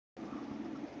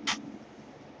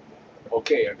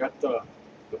Okay, I got the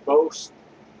bow is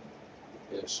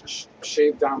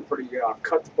shaved down pretty good. I've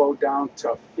cut the bow down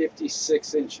to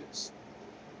 56 inches,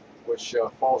 which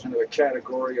falls into the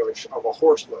category of a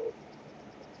horse load.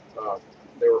 Uh,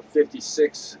 they were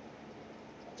 56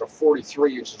 to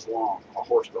 43 inches long, a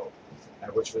horse load,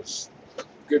 and which was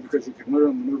good because you can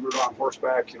maneuver it on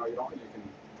horseback. You know, you can.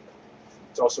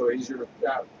 It's also easier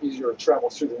to travel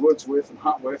through the woods with and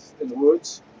hunt with in the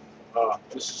woods.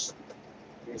 This is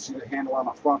You can see the handle on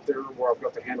the front there where I've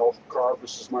got the handle carved.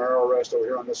 This is my arrow rest over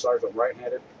here on this side. I'm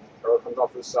right-handed. Arrow comes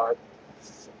off this side.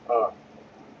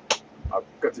 I've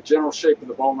got the general shape of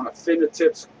the bow. I'm going to thin the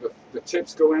tips. The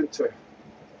tips go into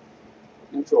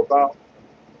about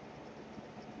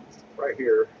right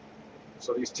here.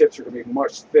 So these tips are going to be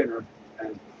much thinner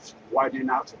and widening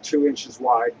out to 2 inches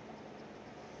wide.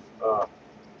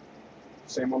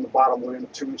 Same on the bottom limb,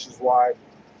 2 inches wide.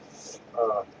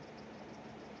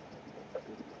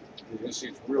 You can see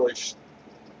it's really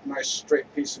nice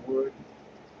straight piece of wood.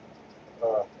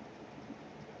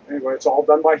 Anyway, it's all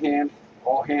done by hand,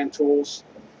 all hand tools.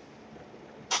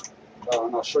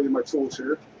 And I'll show you my tools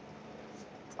here.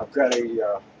 I've got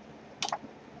a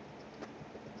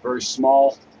very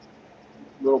small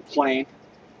little plane,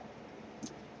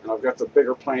 and I've got the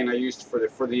bigger plane I used for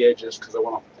the edges because I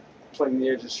want to plane the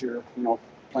edges here. You know,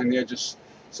 plane the edges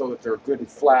so that they're good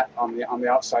and flat on the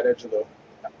outside edge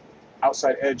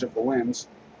of the limbs,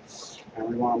 and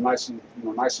we want them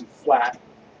nice and flat.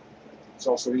 It's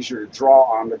also easier to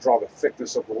draw the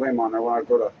thickness of the limb on there. When I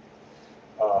go to,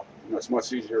 it's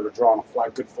much easier to draw on a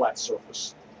good flat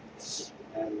surface.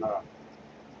 And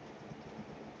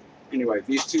anyway,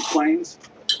 these two planes,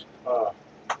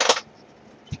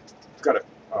 got a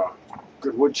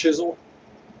good wood chisel.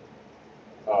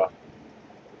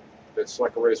 It's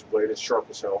like a razor blade. It's sharp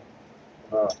as hell.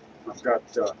 I've got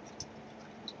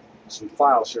some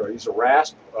files here. I use a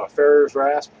rasp, farrier's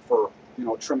rasp for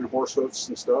trimming horse hoofs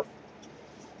and stuff.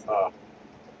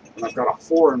 And I've got a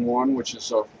 4-in-1, which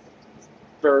is a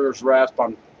farrier's rasp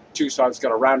on two sides. It's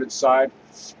got a rounded side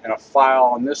and a file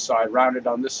on this side, rounded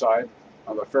on this side.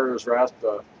 On the farrier's rasp,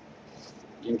 you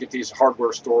can get these at a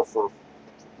hardware store for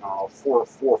 $4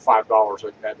 or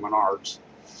 $5 at Menards.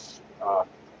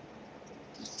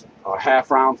 A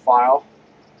half-round file.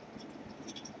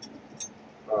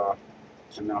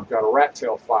 And then I've got a rat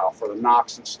tail file for the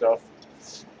knocks and stuff.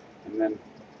 And then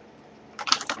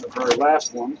the very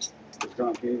last one is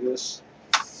going to be this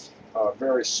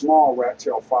very small rat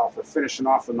tail file for finishing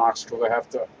off the knocks, because I have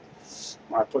to,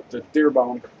 when I put the deer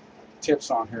bone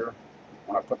tips on here,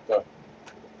 when I put the,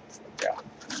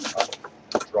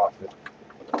 I dropped it.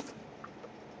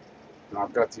 And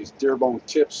I've got these deer bone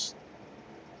tips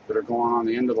that are going on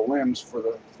the end of the limbs for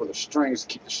the strings to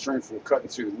keep the string from cutting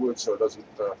through the wood, so it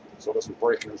doesn't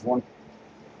break. And there's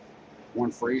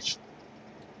one for each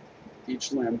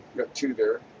limb. Got two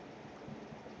there.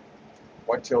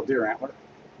 White-tailed deer antler.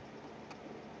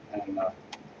 And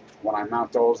when I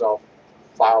mount those, I'll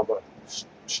file the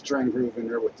string groove in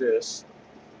there with this.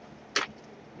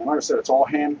 And like I said, it's all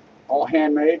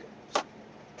handmade.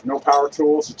 No power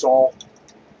tools. It's all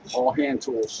hand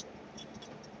tools.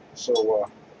 So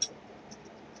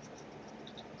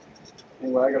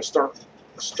anyway, I got to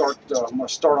I'm going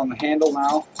to start on the handle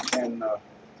now, and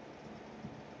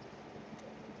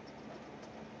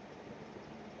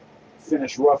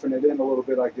finish roughing it in a little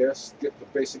bit, I guess. Get the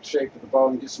basic shape of the bow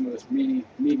and get some of this meaty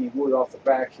wood off the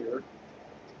back here.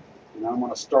 And I'm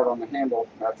going to start on the handle.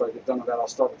 After I get done with that, I'll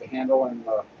start with the handle and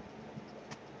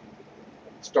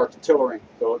start the tillering,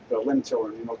 the limb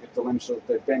tillering. Get the limbs so that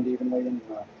they bend evenly, and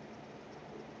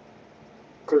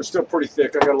because it's still pretty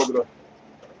thick. I got a little bit of,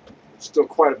 still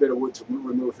quite a bit of wood to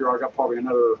remove here. I got probably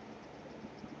another,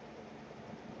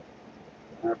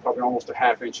 probably almost a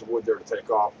 ½ inch of wood there to take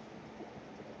off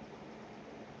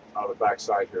out of the back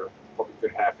side here. Probably a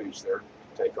good ½ inch there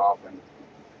to take off, and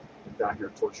down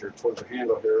here towards the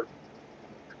handle here.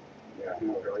 Yeah,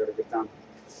 handle here. I got to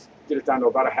get it down to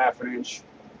about a ½ inch,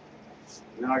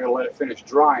 and then I got to let it finish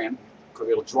drying, because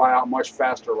it'll dry out much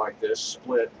faster like this,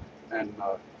 split, and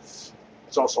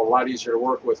it's also a lot easier to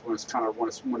work with when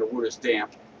the wood is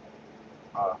damp.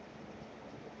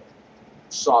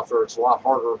 Softer. It's a lot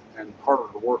harder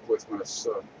to work with when it's.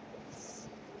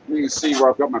 You can see where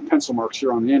I've got my pencil marks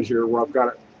here on the end here, where I've got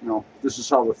it. This is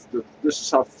how thick. This is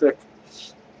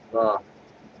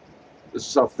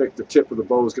how thick the tip of the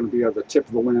bow is going to be at the tip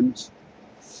of the limbs,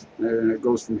 and it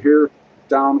goes from here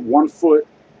down 1 foot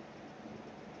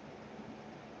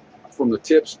from the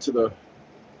tips to the.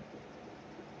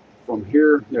 From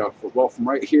here, from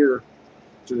right here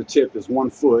to the tip is 1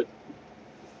 foot,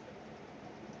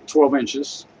 12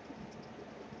 inches,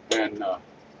 and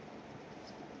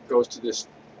goes to this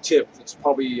tip that's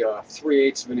probably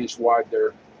 3/8 of an inch wide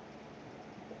there.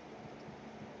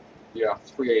 Yeah,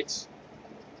 3/8.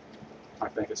 I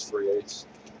think it's 3/8.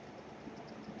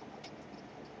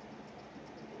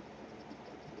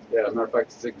 Yeah, as a matter of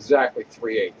fact, it's exactly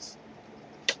 3/8.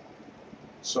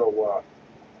 So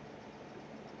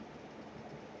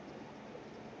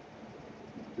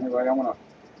anyway, I'm gonna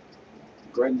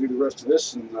go ahead and do the rest of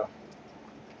this, and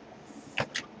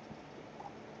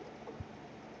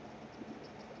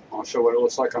I'll show what it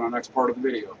looks like on the next part of the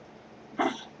video.